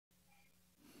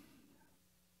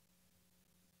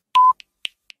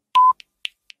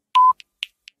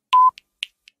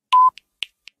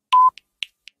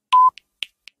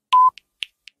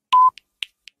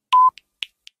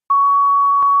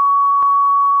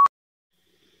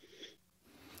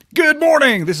Good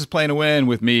morning. This is Playing to Win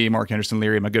with me, Mark Henderson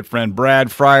Leary, and my good friend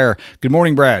Brad Freyer. Good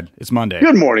morning, Brad. It's Monday.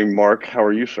 Good morning, Mark. How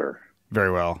are you, sir?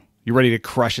 Very well. You ready to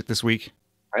crush it this week?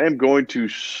 I am going to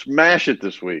smash it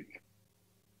this week.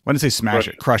 When did I say smash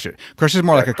it? Crush it. Crush is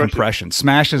more like a compression.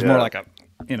 Smash is more like a,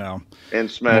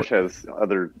 And smash has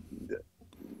other,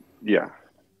 yeah.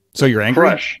 So you're angry?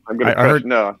 Crush. I'm going to crush.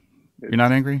 No. You're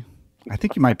not angry? I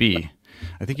think you might be.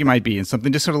 And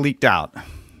something just sort of leaked out.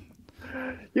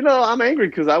 I'm angry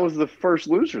because I was the first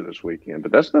loser this weekend,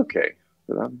 but that's okay.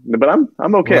 But I'm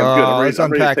okay. Well, I'm good.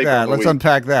 Let's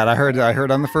unpack that. I heard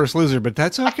I'm the first loser, but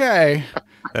that's okay.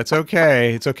 That's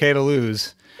okay. It's okay to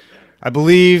lose. I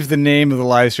believe the name of the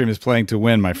live stream is Playing to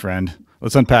Win, my friend.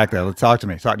 Let's unpack that. Let's talk to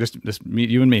me. Just meet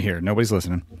you and me here. Nobody's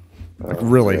listening.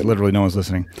 Literally, no one's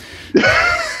listening.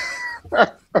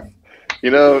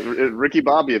 Ricky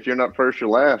Bobby, if you're not first, you're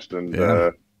last, and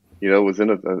was in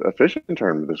a fishing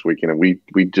tournament this weekend, and we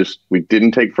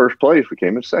didn't take first place. We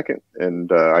came in second,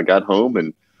 and I got home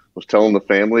and was telling the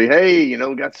family, "Hey,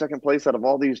 we got second place out of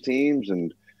all these teams,"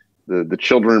 and the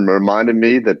children reminded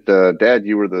me that, Dad,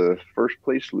 you were the first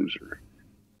place loser.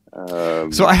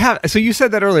 So you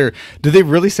said that earlier. Did they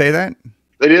really say that?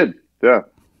 They did, yeah.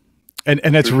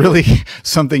 And that's really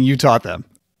something you taught them.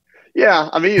 Yeah,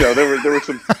 I mean, there was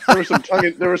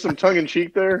some tongue in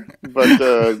cheek there,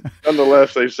 but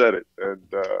nonetheless they said it, and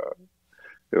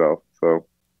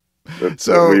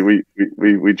so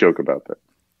we joke about that.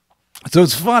 So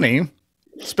it's funny,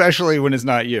 especially when it's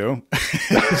not you.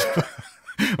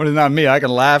 When it's not me, I can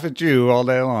laugh at you all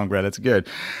day long, Brett. It's good,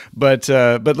 but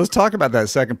let's talk about that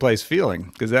second place feeling,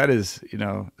 because that is,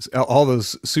 all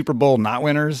those Super Bowl not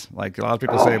winners. Like a lot of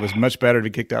people say, it was much better to be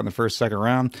kicked out in the first, second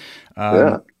round.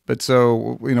 But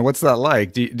so, what's that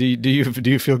like? Do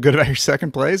you feel good about your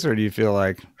second place, or do you feel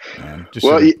like,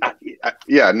 we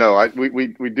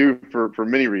do for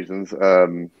many reasons.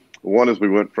 One is we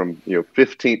went from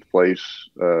 15th place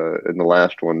in the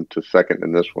last one to second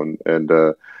in this one, and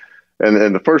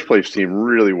the first place team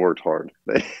really worked hard.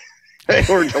 They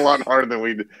worked a lot harder than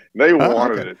we did. They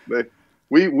wanted it.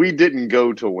 We didn't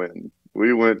go to win.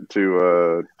 We went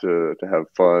to have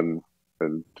fun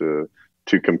and to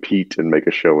compete and make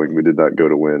a showing. We did not go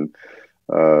to win.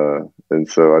 And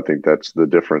so I think that's the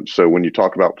difference. So when you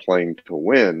talk about playing to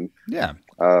win,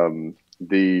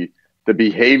 the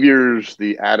behaviors,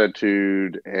 the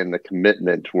attitude, and the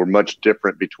commitment were much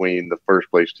different between the first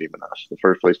place team and us. The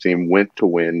first place team went to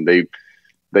win.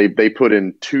 They put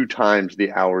in 2 times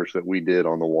the hours that we did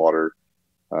on the water,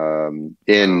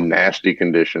 in nasty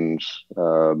conditions.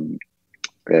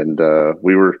 And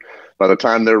we were, by the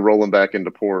time they're rolling back into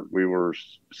port, we were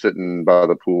sitting by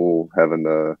the pool having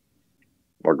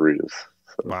margaritas.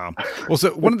 So. Wow. Well,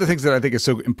 so one of the things that I think is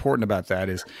so important about that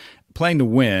is playing to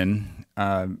win.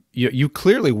 You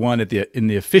clearly won in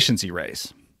the efficiency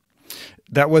race.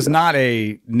 That was not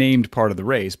a named part of the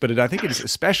race, but I think it is,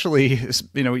 especially,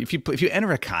 if you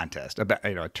enter a contest,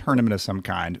 a tournament of some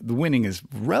kind, the winning is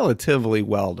relatively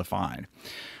well defined.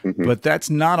 Mm-hmm. But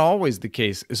that's not always the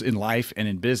case in life and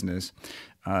in business.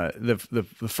 The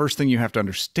first thing you have to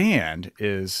understand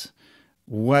is,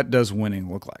 what does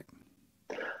winning look like?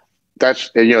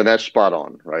 That's spot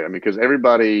on, right? I mean, because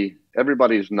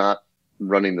everybody's not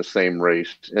running the same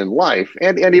race in life,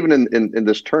 and even in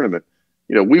this tournament.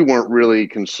 We weren't really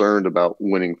concerned about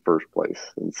winning first place.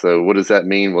 And so what does that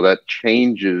mean? Well, that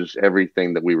changes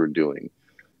everything that we were doing.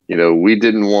 We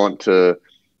didn't want to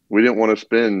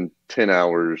spend 10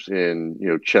 hours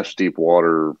in, chest deep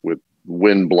water with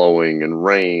wind blowing and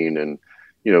rain. And,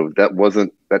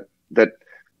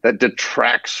 that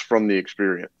detracts from the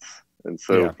experience. And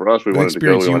so for us, we wanted to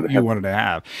go. You wanted to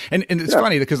have. And it's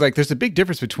funny because there's a big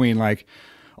difference between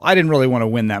I didn't really want to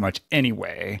win that much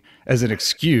anyway as an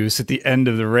excuse at the end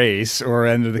of the race or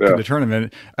end of the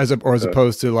tournament, as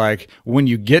opposed to when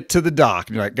you get to the dock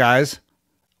and you're like, guys,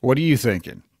 what are you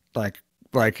thinking? Like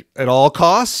at all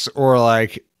costs or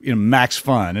max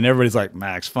fun? And everybody's like,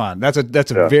 max fun. That's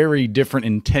a very different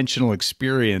intentional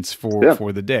experience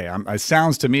for the day. It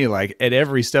sounds to me like at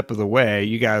every step of the way,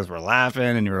 you guys were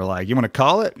laughing and you were like, you want to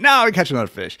call it? No, we catch another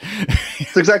fish.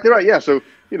 That's exactly right. Yeah. So,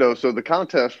 so the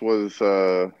contest was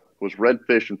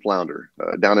redfish and flounder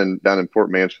down in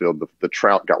Port Mansfield. The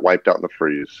trout got wiped out in the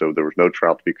freeze, so there was no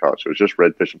trout to be caught. So it was just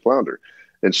redfish and flounder.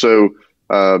 And so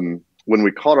when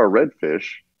we caught our redfish,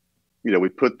 we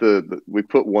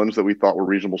put ones that we thought were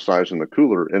reasonable size in the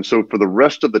cooler. And so for the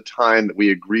rest of the time that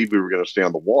we agreed we were going to stay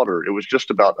on the water, it was just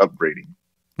about upgrading,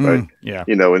 right?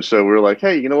 And so we were like,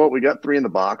 hey, you know what? We got 3 in the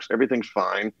box. Everything's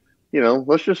fine.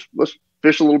 Let's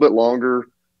fish a little bit longer.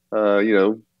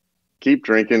 Keep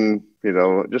drinking,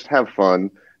 just have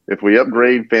fun. if we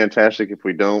upgrade, fantastic. If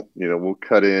we don't, we'll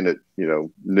cut in at,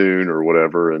 noon or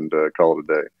whatever and call it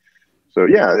a day. So,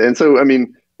 yeah. And so, I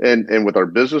mean, and with our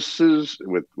businesses,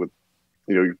 with,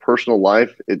 your personal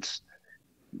life, it's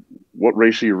what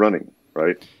race are you running,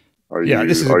 right?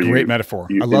 This is a great metaphor.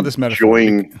 I love this metaphor.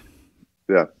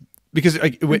 Yeah. Because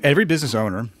every business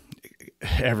owner,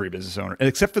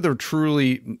 except for the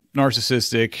truly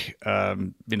narcissistic,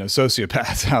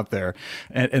 sociopaths out there,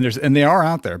 and they are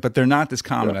out there, but they're not this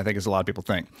common, I think, as a lot of people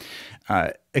think.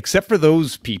 Except for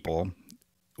those people,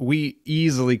 we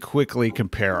quickly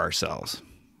compare ourselves.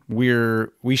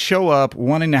 We show up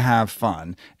wanting to have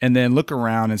fun, and then look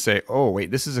around and say, "Oh,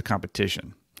 wait, this is a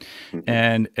competition,"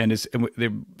 and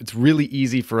it's really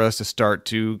easy for us to start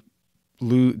to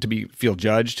feel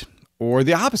judged. Or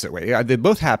the opposite way. They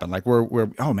both happen. Like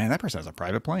we're oh man, that person has a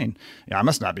private plane. Yeah, I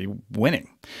must not be winning.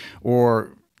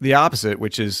 Or the opposite,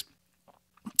 which is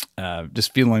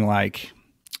just feeling like,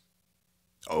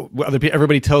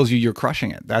 everybody tells you you're crushing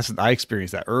it. I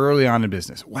experienced that early on in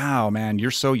business. Wow, man,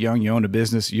 you're so young. You own a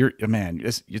business.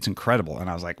 It's incredible. And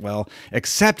I was like, well,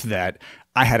 except that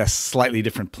I had a slightly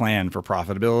different plan for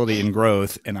profitability and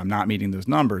growth, and I'm not meeting those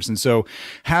numbers. And so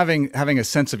having a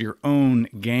sense of your own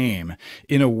game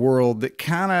in a world that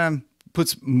kind of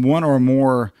puts one or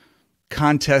more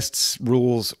contests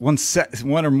rules,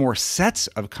 one or more sets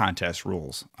of contest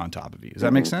rules on top of you. Does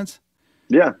that make sense?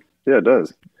 Yeah. Yeah, it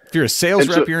does. If you're a sales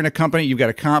rep, you're in a company, you've got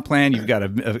a comp plan, you've got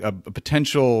a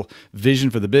potential vision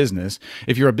for the business.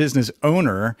 If you're a business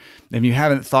owner and you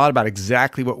haven't thought about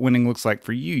exactly what winning looks like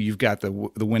for you, you've got the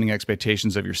winning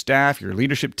expectations of your staff, your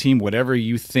leadership team, whatever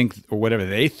you think or whatever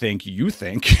they think you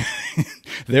think.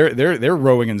 they're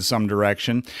rowing in some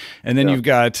direction. And then you've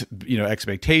got,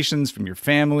 expectations from your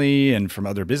family and from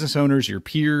other business owners, your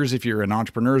peers, if you're an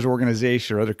entrepreneurs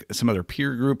organization or some other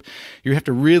peer group. You have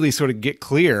to really sort of get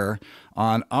clear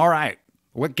on, all right,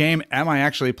 what game am I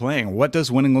actually playing? What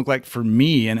does winning look like for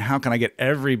me? And how can I get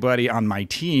everybody on my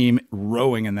team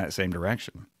rowing in that same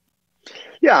direction?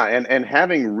 Yeah. And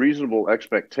having reasonable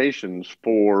expectations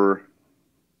for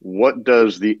what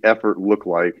does the effort look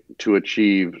like to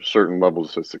achieve certain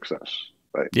levels of success,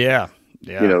 right? Yeah.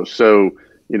 So,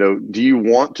 do you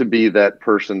want to be that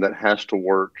person that has to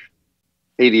work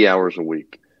 80 hours a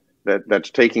week,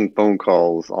 that's taking phone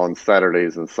calls on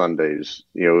Saturdays and Sundays?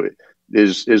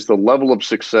 Is the level of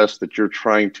success that you're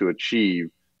trying to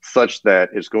achieve such that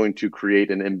it's going to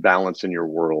create an imbalance in your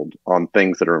world on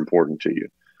things that are important to you,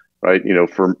 right?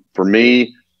 For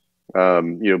me,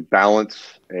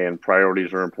 balance and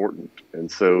priorities are important. And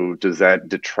so does that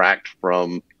detract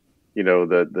from,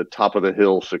 the top of the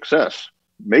hill success?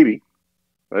 Maybe,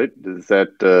 right? Does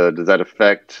that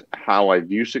affect how I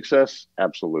view success?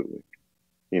 Absolutely.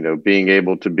 Being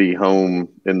able to be home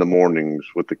in the mornings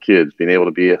with the kids, being able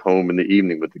to be at home in the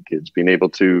evening with the kids, being able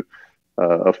to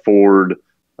afford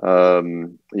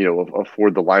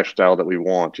the lifestyle that we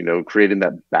want, creating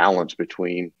that balance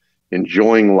between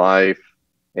enjoying life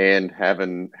and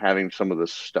having some of the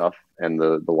stuff and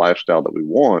the lifestyle that we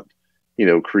want,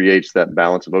 creates that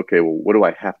balance of, okay, well, what do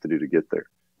I have to do to get there?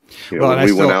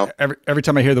 Every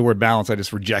time I hear the word balance, I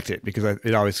just reject it because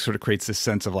it always sort of creates this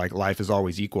sense of like life is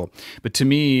always equal. But to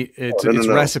me, it's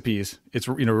recipes. It's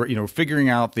figuring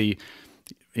out the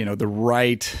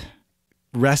right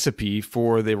recipe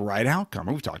for the right outcome.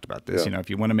 We've talked about this. If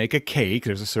you want to make a cake,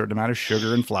 there's a certain amount of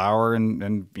sugar and flour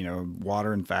and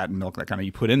water and fat and milk that kind of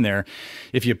you put in there.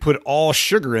 If you put all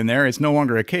sugar in there, it's no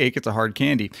longer a cake; it's a hard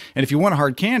candy. And if you want a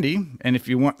hard candy, and if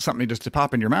you want something just to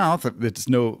pop in your mouth,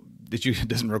 that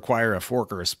doesn't require a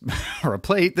fork or a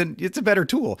plate, then it's a better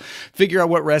tool. Figure out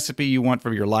what recipe you want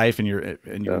for your life and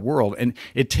your world. And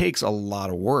it takes a lot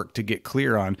of work to get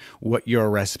clear on what your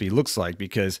recipe looks like,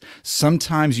 because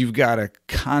sometimes you've got to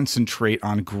concentrate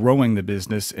on growing the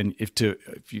business. And if to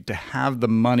have the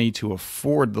money to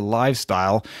afford the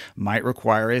lifestyle might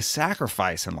require a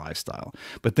sacrifice in lifestyle.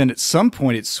 But then at some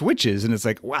point it switches and it's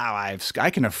like, wow,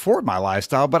 I can afford my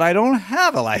lifestyle, but I don't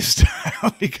have a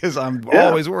lifestyle because I'm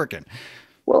always working.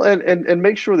 Well, and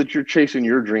make sure that you're chasing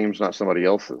your dreams, not somebody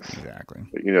else's. Exactly.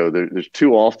 There's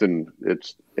too often,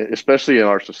 it's especially in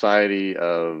our society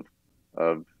of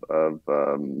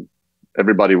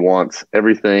everybody wants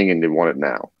everything and they want it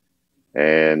now,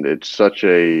 and it's such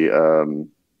a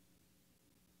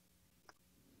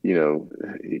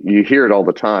you hear it all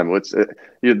the time.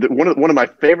 One of my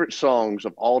favorite songs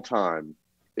of all time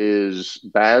is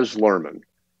Baz Luhrmann.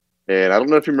 And I don't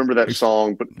know if you remember that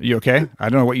song, but you okay? I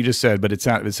don't know what you just said, but it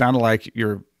sounded like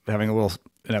you're having an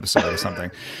episode or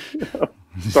something. No,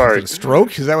 sorry, a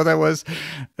stroke? Is that what that was?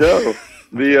 No,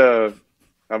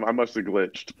 I must have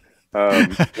glitched.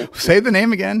 Say the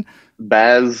name again.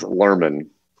 Baz Luhrmann.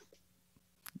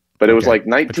 But it was like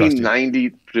I trust you.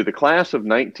 1990 to the class of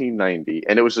 1990,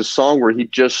 and it was a song where he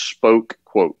just spoke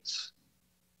quotes,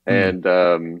 and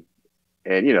there's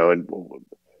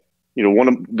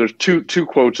two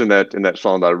quotes in that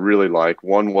song that I really like.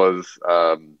 One was,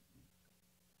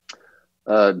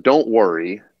 "Don't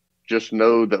worry, just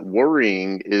know that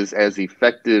worrying is as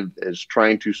effective as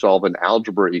trying to solve an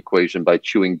algebra equation by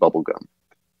chewing bubble gum."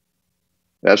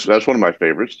 That's one of my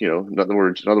favorites. In other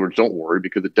words, don't worry,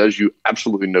 because it does you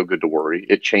absolutely no good to worry.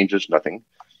 It changes nothing.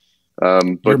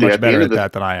 You're much better at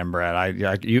that than I am,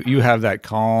 Brad. You have that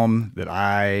calm that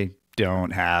I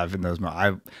don't have in those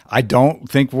moments. I don't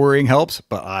think worrying helps,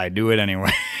 but I do it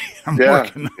anyway. I'm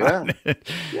working on it.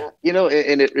 Yeah.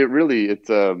 And it really, it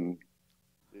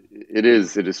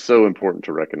is so important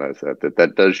to recognize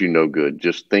that does you no good.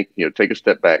 Just think, take a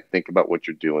step back, think about what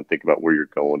you're doing, think about where you're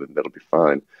going, and that'll be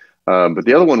fine. But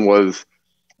the other one was,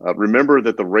 remember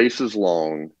that the race is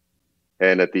long,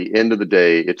 and at the end of the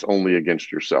day, it's only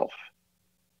against yourself.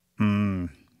 And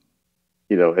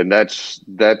that's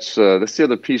the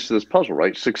other piece of this puzzle,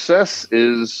 right? Success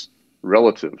is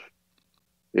relative.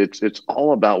 It's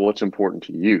all about what's important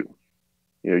to you.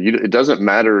 It doesn't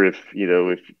matter if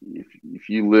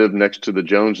you live next to the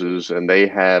Joneses and they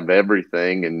have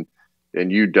everything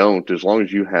and you don't, as long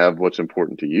as you have what's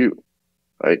important to you,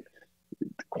 right?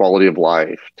 Quality of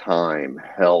life, time,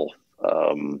 health,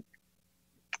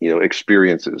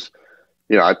 experiences.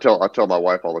 I tell my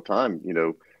wife all the time,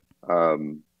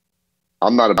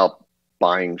 I'm not about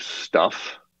buying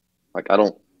stuff. Like I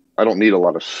don't need a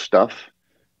lot of stuff,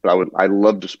 but I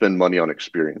love to spend money on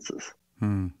experiences.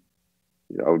 I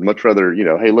would much rather,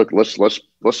 hey, look, let's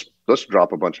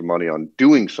drop a bunch of money on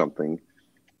doing something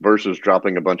versus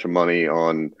dropping a bunch of money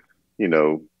on,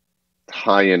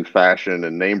 high-end fashion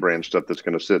and name brand stuff that's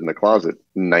going to sit in the closet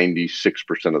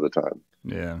 96% of the time.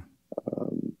 Yeah.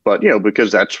 But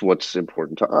because that's what's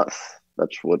important to us.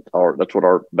 That's what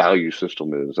our value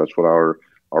system is. That's what our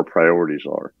priorities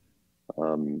are.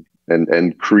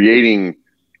 And creating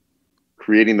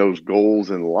those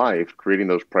goals in life, creating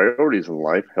those priorities in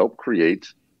life, help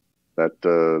create that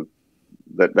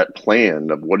plan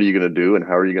of what are you going to do and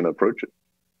how are you going to approach it.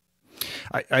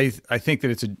 I think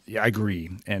that I agree.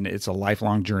 And it's a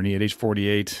lifelong journey. At age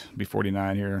 48, be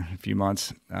 49 here in a few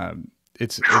months.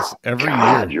 It's every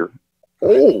year. You're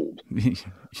old.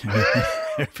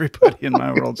 Everybody in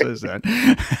my world says that.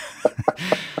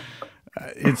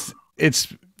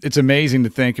 It's amazing to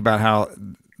think about how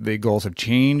the goals have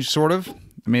changed, sort of.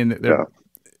 I mean, the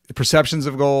perceptions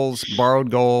of goals, borrowed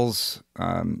goals,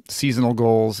 seasonal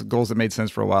goals that made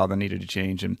sense for a while that needed to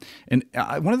change. And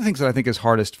one of the things that I think is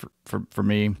hardest for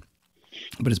me,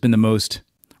 but it's been the most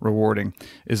rewarding,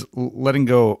 is letting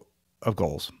go of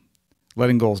goals,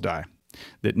 letting goals die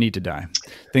that need to die.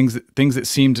 Things that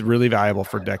seemed really valuable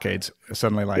for decades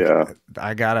suddenly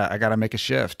I gotta make a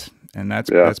shift, and that's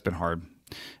been hard.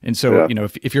 And so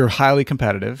if you're highly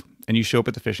competitive and you show up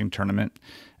at the fishing tournament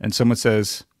and someone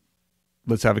says,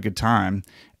 let's have a good time,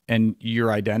 and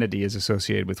your identity is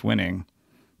associated with winning,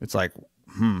 it's like,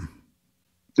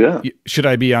 should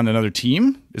I be on another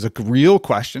team is a real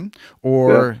question,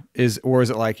 or is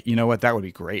it like, what, that would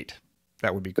be great.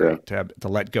 That would be great to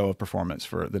let go of performance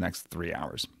for the next 3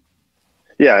 hours.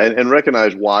 Yeah. And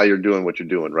recognize why you're doing what you're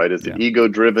doing, right? Is it ego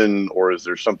driven, or is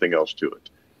there something else to it?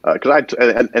 I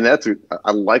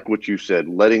like what you said,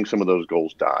 letting some of those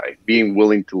goals die, being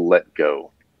willing to let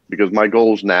go, because my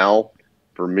goals now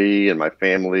for me and my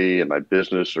family and my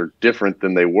business are different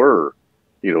than they were,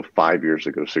 5 years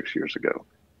ago, 6 years ago.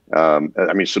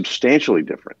 Substantially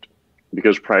different,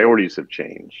 because priorities have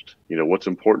changed. What's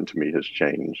important to me has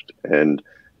changed, and,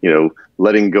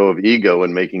 letting go of ego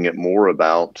and making it more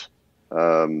about,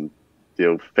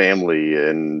 family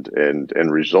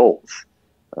and results.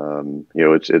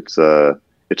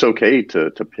 It's okay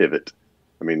to pivot.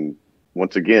 I mean,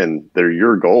 once again, they're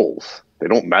your goals. They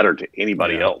don't matter to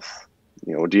anybody else.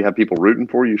 Do you have people rooting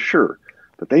for you? Sure.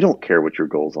 But they don't care what your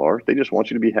goals are. They just want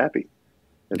you to be happy.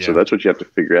 And so that's what you have to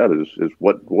figure out is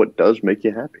what does make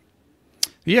you happy.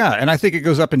 Yeah. And I think it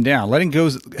goes up and down. Letting go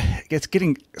it's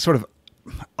getting sort of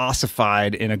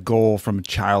ossified in a goal from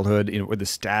childhood, with the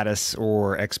status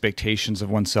or expectations of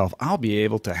oneself. I'll have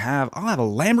a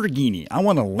Lamborghini. I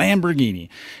want a Lamborghini.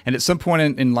 And at some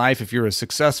point in life, if you're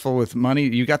successful with money,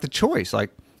 you got the choice. Like,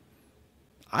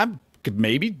 I could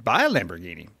maybe buy a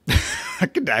Lamborghini. I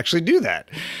could actually do that.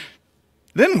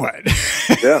 Then what?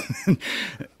 Yeah.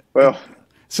 Well,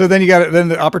 so then then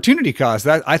the opportunity cost.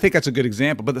 That, I think that's a good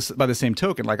example. But by the same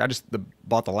token, like I just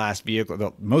bought the last vehicle,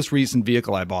 the most recent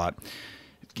vehicle I bought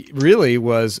really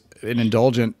was an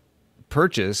indulgent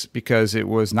purchase because it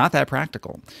was not that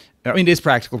practical. I mean, it is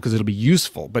practical because it'll be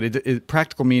useful, but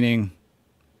practical meaning,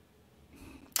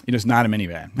 it's not a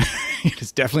minivan.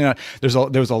 It's definitely not.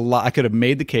 There was a lot. I could have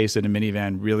made the case that a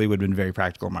minivan really would have been very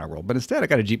practical in my world, but instead I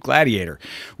got a Jeep Gladiator,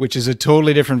 which is a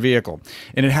totally different vehicle,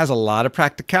 and it has a lot of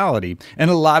practicality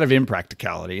and a lot of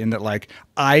impracticality. In that, like,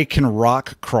 I can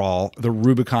rock crawl the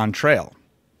Rubicon Trail,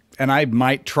 and I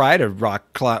might try to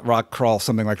rock crawl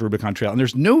something like Rubicon Trail, and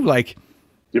there's no like.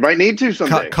 You might need to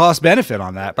someday. Cost benefit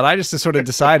on that, but I just sort of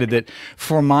decided that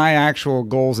for my actual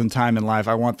goals and time in life,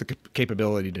 I want the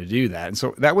capability to do that. And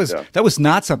so that was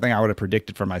not something I would have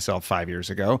predicted for myself 5 years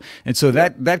ago. And so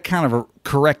that kind of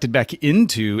corrected back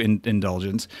into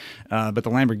indulgence. But the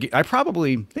Lamborghini, I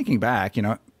probably, thinking back,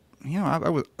 I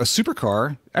was a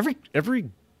supercar.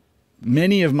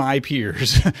 Many of my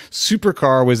peers,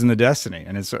 supercar was in the destiny,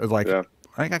 and it's like I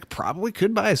think I probably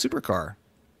could buy a supercar.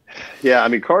 Yeah, I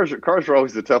mean, cars are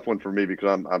always the tough one for me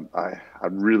because I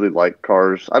really like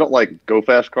cars. I don't like go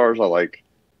fast cars. I like,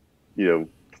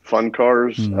 fun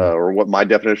cars, or what my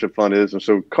definition of fun is. And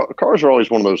so cars are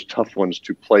always one of those tough ones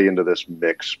to play into this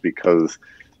mix because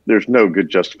there's no good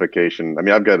justification. I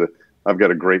mean, I've got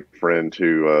a great friend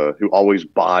who always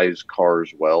buys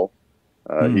cars well.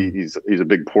 He's a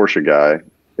big Porsche guy,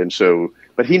 and so.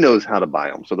 But he knows how to buy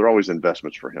them, so they're always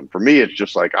investments for him. For me, it's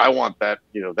just like, I want that,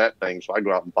 that thing, so I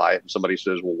go out and buy it. And somebody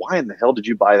says, "Well, why in the hell did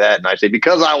you buy that?" And I say,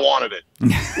 "Because I wanted it."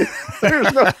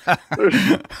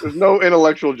 there's no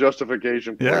intellectual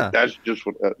justification for it. That's just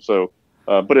what.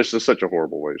 But it's just such a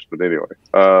horrible waste. But anyway,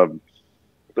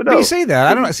 but no. You say that.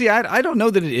 I don't see. I don't know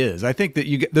that it is. I think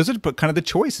that those are kind of the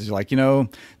choices. Like,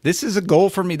 this is a goal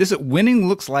for me. Winning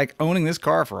looks like owning this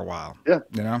car for a while. Yeah.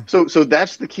 So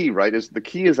that's the key, right? The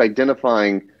key is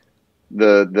identifying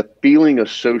the feeling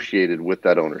associated with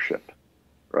that ownership,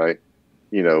 right?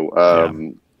 If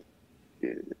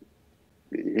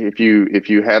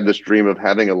you have this dream of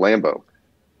having a Lambo,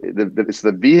 it's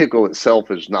the vehicle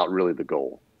itself is not really the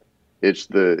goal. It's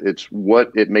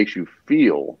what it makes you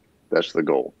feel. That's the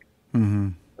goal. Mm-hmm.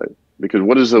 Right? Because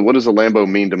what does a Lambo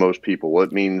mean to most people? Well,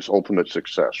 it means ultimate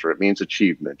success, or it means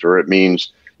achievement, or it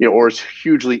means, or it's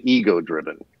hugely ego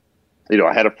driven.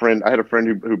 I had a friend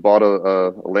who bought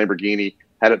a Lamborghini,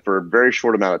 had it for a very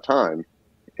short amount of time,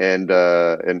 and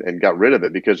got rid of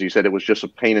it because he said it was just a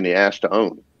pain in the ass to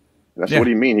own. And I said, "What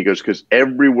do you mean?" He goes, "Because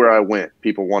everywhere I went,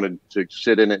 people wanted to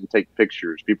sit in it and take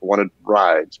pictures. People wanted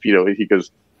rides. He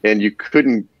goes, and you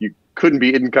couldn't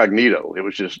be incognito. It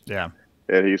was just,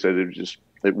 and he said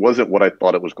it wasn't what I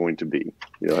thought it was going to be."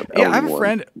 I have a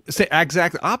friend say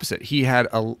exactly opposite. He had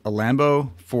a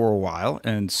Lambo for a while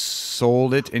and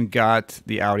sold it and got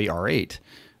the Audi R8,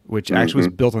 which actually was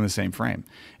built on the same frame.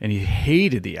 And he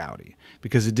hated the Audi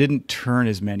because it didn't turn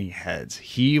as many heads.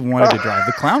 He wanted to drive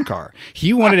the clown car.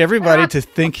 He wanted everybody to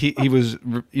think he was,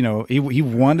 he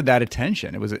wanted that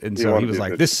attention. So he was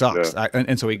like, "This sucks." Yeah.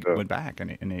 And so he went back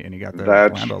and he got the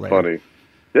That's Lambo later. Funny.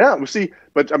 Yeah, well, see,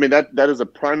 but I mean that is a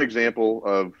prime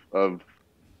example of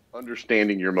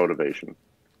understanding your motivation,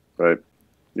 right?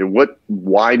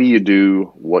 Why do you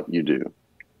do what you do?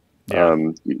 Yeah.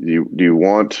 And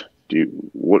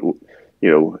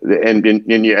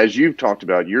as you've talked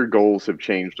about, your goals have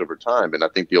changed over time, and I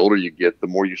think the older you get, the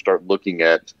more you start looking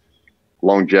at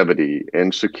longevity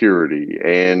and security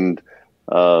and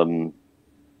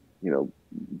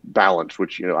balance,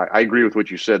 which I agree with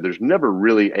what you said. There's never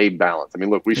really a balance. I mean,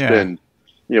 look, we spend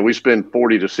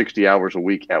 40 to 60 hours a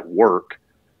week at work.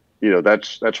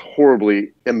 That's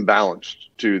horribly imbalanced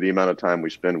to the amount of time we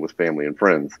spend with family and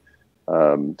friends.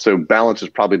 So balance is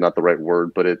probably not the right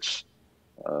word, but it's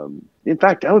in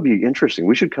fact, that would be interesting.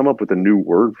 We should come up with a new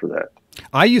word for that.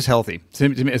 I use healthy. To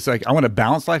me, it's like, I want a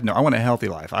balanced life. No, I want a healthy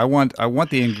life. I want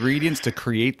the ingredients to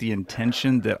create the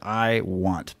intention that I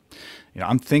want.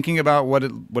 I'm thinking about what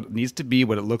it needs to be,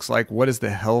 what it looks like, what is the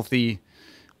healthy.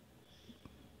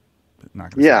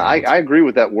 I agree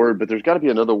with that word, but there's got to be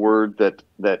another word that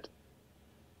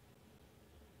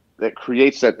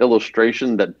creates that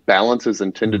illustration that balance is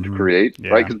intended to create,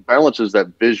 right? Because balance is that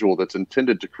visual that's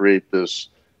intended to create this.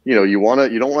 You don't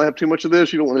want to have too much of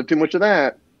this, you don't want to have too much of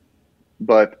that.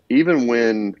 But even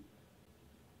when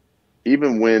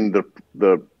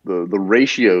the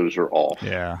ratios are off,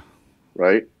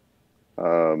 right? I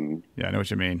know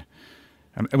what you mean.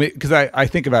 I mean, because I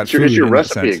think about food. It's your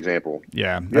recipe example.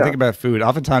 I think about food.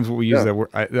 Oftentimes, what we use that word,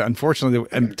 unfortunately,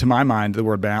 and to my mind, the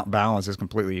word balance is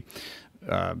completely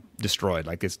destroyed.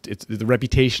 Like it's the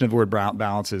reputation of the word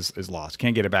balance is lost.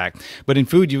 Can't get it back. But in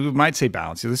food, you might say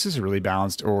balance. This is really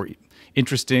balanced or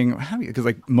interesting, because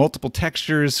like multiple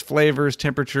textures, flavors,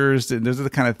 temperatures. Those are the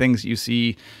kind of things you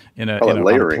see in a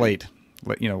plate.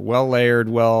 you know, well layered,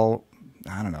 well,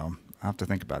 I don't know. I'll have to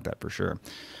think about that for sure.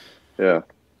 Yeah.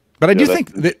 But I do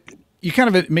think that you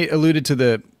kind of alluded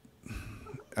to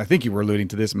I think you were alluding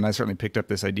to this, and I certainly picked up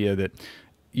this idea that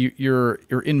you're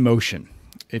in motion.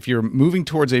 If you're moving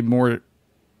towards a more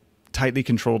tightly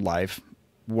controlled life,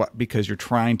 because you're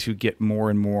trying to get more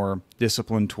and more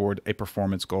disciplined toward a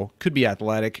performance goal. Could be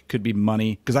athletic, could be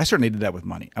money, because I certainly did that with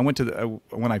money. I went to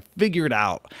when I figured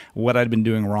out what I'd been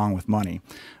doing wrong with money,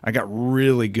 I got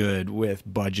really good with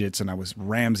budgets, and I was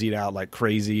Ramseyed out like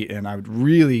crazy, and I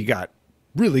really got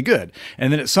really good.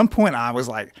 And then at some point I was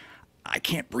like, I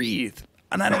can't breathe.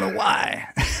 And I don't know why.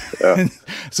 Yeah.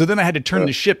 So then I had to turn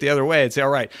the ship the other way and say, all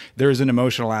right, there is an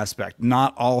emotional aspect.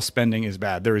 Not all spending is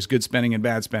bad. There is good spending and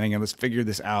bad spending, and let's figure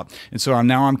this out. And so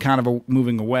I'm kind of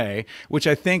moving away, which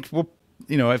I think will,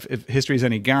 you know, if history is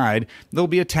any guide, there'll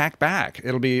be a tack back.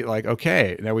 It'll be like,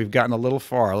 okay, now we've gotten a little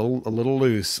far, a little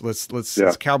loose. Let's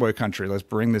it's cowboy country. Let's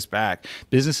bring this back.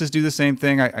 Businesses do the same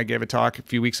thing. I gave a talk a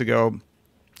few weeks ago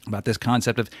about this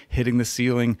concept of hitting the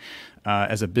ceiling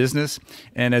as a business.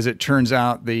 And as it turns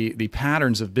out, the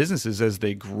patterns of businesses as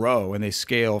they grow and they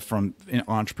scale from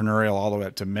entrepreneurial all the way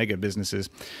up to mega businesses,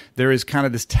 there is kind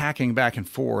of this tacking back and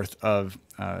forth of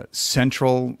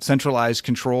centralized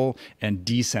control and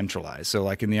decentralized. So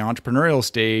like in the entrepreneurial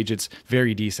stage, it's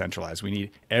very decentralized. We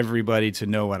need everybody to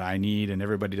know what I need, and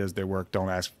everybody does their work. Don't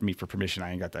ask me for permission.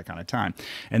 I ain't got that kind of time.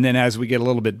 And then as we get a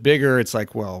little bit bigger, it's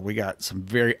like, well, we got some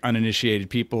very uninitiated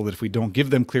people that if we don't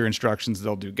give them clear instructions,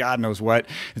 they'll do God knows what.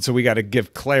 And so we got to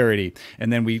give clarity.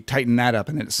 And then we tighten that up.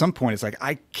 And then at some point, it's like,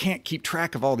 I can't keep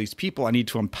track of all these people. I need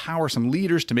to empower some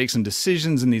leaders to make some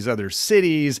decisions in these other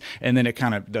cities. And then it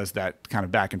kind of does that kind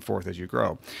of back and forth as you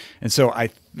grow. And so I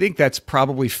think that's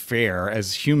probably fair,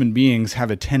 as human beings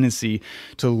have a tendency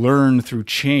to learn through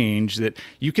change, that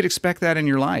you could expect that in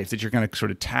your life, that you're going to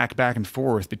sort of tack back and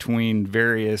forth between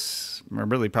various, or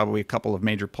really probably a couple of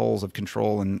major poles of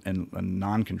control and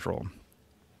non-control.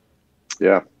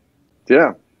 Yeah.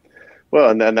 Yeah. Well,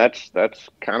 and then that's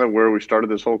kind of where we started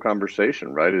this whole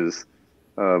conversation, right? Is,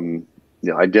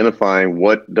 identifying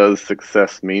what does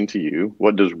success mean to you?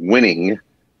 What does winning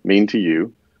mean to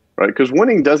you? Right? Because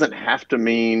winning doesn't have to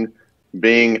mean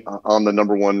being on the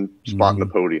number one spot in the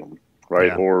podium, right?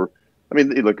 Yeah. Or, I mean,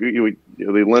 look, the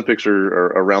Olympics are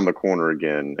around the corner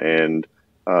again, and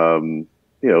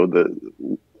the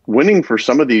winning for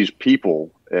some of these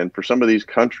people and for some of these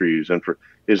countries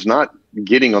is not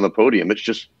getting on the podium; it's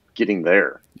just getting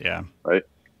there. Yeah. Right.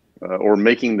 Or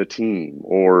making the team,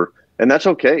 and that's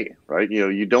okay, right?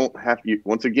 You don't have to.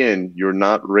 Once again, you're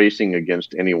not racing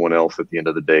against anyone else. At the end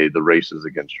of the day, the race is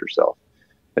against yourself.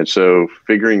 And so,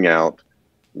 figuring out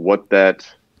what that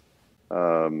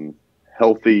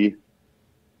healthy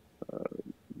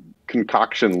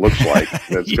concoction looks like,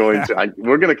 that's going to.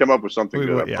 We're going to come up with something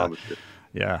good. I promise you.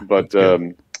 Yeah. But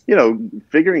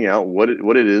figuring out what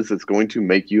it is that's going to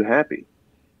make you happy.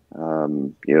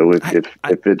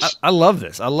 If it's, I love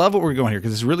this. I love what we're going here,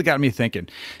 because it's really got me thinking,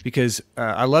 because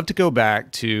I love to go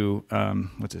back to,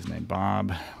 what's his name?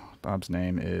 Bob's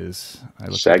name is, I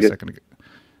looked up a second ago.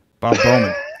 Bob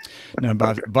Bowman. No,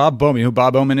 Bob Bowman. You know who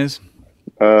Bob Bowman is?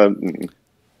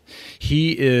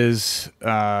 He is,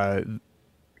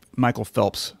 Michael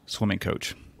Phelps' swimming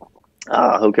coach.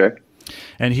 Ah, okay.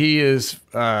 And he is,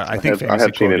 I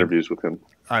have seen interviews with him.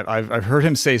 I've heard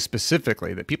him say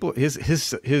specifically that people, his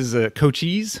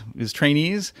coachees, his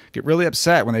trainees, get really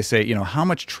upset when they say, how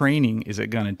much training is it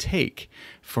going to take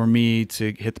for me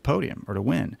to hit the podium or to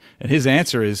win? And his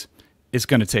answer is, it's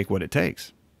going to take what it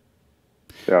takes.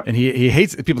 Yeah. And he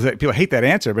hates, people hate that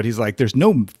answer, but he's like, there's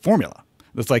no formula.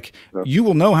 It's like, you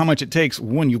will know how much it takes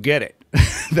when you get it.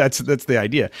 That's the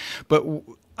idea. But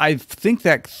I think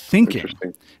that thinking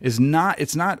is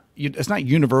it's not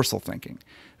universal thinking.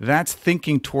 That's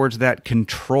thinking towards that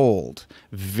controlled,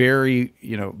 very,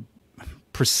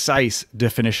 precise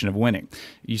definition of winning.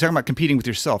 You're talking about competing with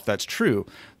yourself. That's true.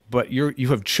 But you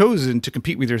have chosen to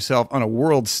compete with yourself on a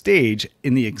world stage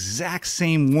in the exact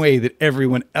same way that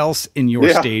everyone else in your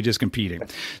stage is competing.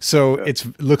 So it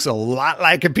looks a lot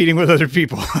like competing with other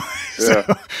people.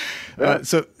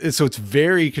 So it's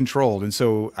very controlled, and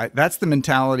so that's the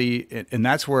mentality, and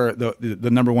that's where the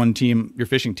number one team, your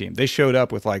fishing team, they showed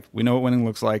up with, like, we know what winning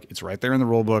looks like. It's right there in the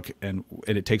rule book, and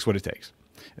it takes what it takes.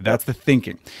 That's the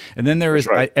thinking. And then there is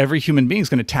every human being is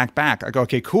going to tack back. I go,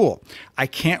 okay, cool. I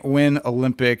can't win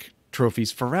Olympic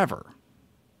trophies forever.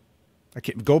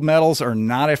 Gold medals are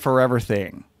not a forever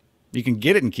thing. You can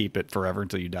get it and keep it forever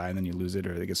until you die, and then you lose it,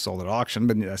 or it gets sold at auction.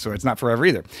 But so it's not forever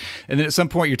either. And then at some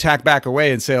point you tack back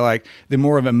away and say, like, the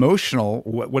more of emotional,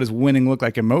 what does winning look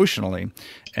like emotionally?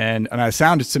 And it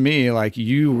sounded to me like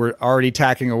you were already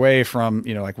tacking away from,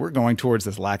 like, we're going towards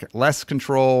this less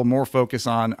control, more focus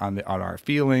on our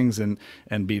feelings, and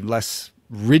be less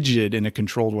rigid in a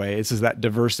controlled way. It's just that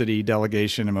diversity,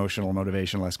 delegation, emotional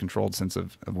motivation, less controlled sense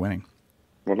of winning.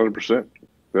 100%.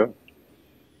 Yeah.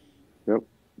 Yep.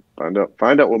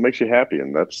 Find out what makes you happy,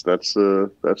 and that's the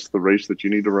race that you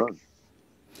need to run.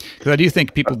 Because I do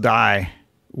think people die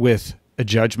with a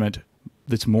judgment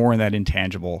that's more in that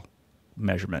intangible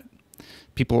measurement.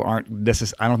 People aren't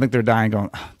I don't think they're dying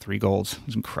going, 3 golds. It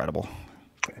was incredible.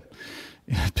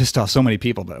 Pissed off so many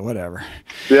people, but whatever.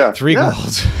 Yeah. 3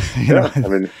 golds. I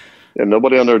mean,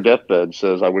 nobody on their deathbed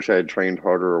says, I wish I had trained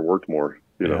harder or worked more.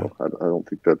 I don't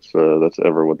think that's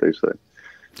ever what they say.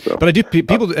 So, but I do.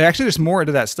 People actually, there's more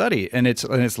into that study, and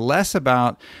it's less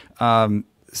about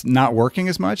not working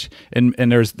as much, and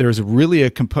there's really a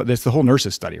component. That's the whole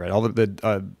nurses study, right? All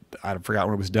the I forgot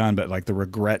when it was done, but like the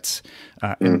regrets,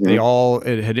 and they all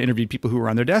had interviewed people who were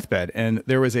on their deathbed, and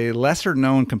there was a lesser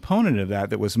known component of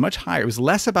that was much higher. It was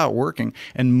less about working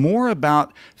and more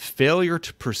about failure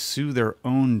to pursue their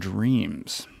own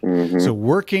dreams. So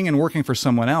working for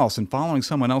someone else and following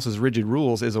someone else's rigid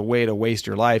rules is a way to waste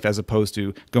your life, as opposed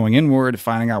to going inward,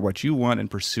 finding out what you want,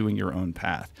 and pursuing your own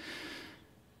path.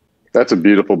 That's a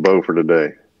beautiful bow for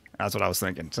today. That's what I was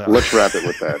thinking. So let's wrap it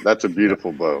with that. That's a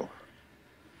beautiful bow.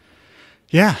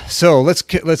 Yeah. So let's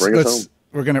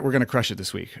we're gonna crush it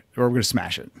this week, or we're gonna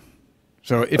smash it.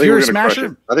 So if you're a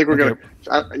smasher, I think we're gonna.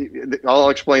 I'll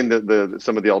explain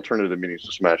some of the alternative meanings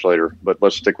to smash later, but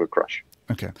let's stick with crush.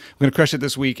 Okay, we're gonna crush it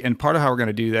this week, and part of how we're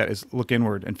gonna do that is look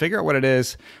inward and figure out what it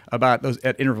is about those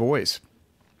at inner voice.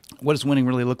 What does winning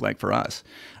really look like for us?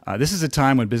 This is a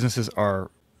time when businesses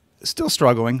are still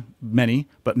struggling,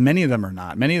 but many of them are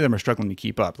not. Many of them are struggling to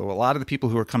keep up. Though a lot of the people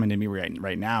who are coming to me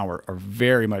right now are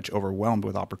very much overwhelmed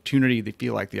with opportunity. They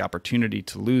feel like the opportunity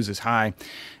to lose is high,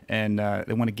 and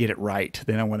they want to get it right.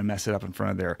 They don't want to mess it up in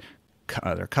front of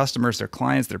their customers, their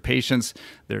clients, their patients,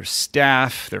 their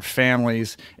staff, their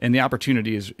families, and the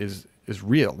opportunity is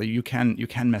real. You can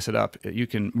mess it up. You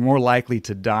can more likely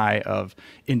to die of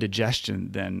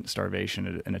indigestion than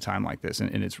starvation in a time like this,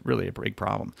 and it's really a big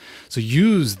problem. So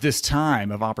use this time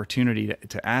of opportunity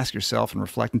to ask yourself and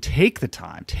reflect, and take the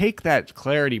time, take that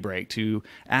clarity break to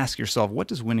ask yourself, what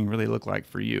does winning really look like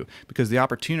for you? Because the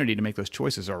opportunity to make those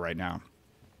choices are right now.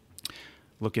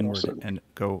 Look inward and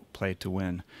go play to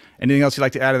win. Anything else you'd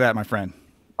like to add to that, my friend?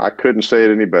 I couldn't say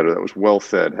it any better. That was well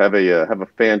said. Have a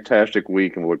fantastic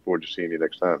week, and we look forward to seeing you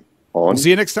next time. We'll see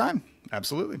you next time.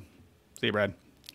 Absolutely. See you, Brad.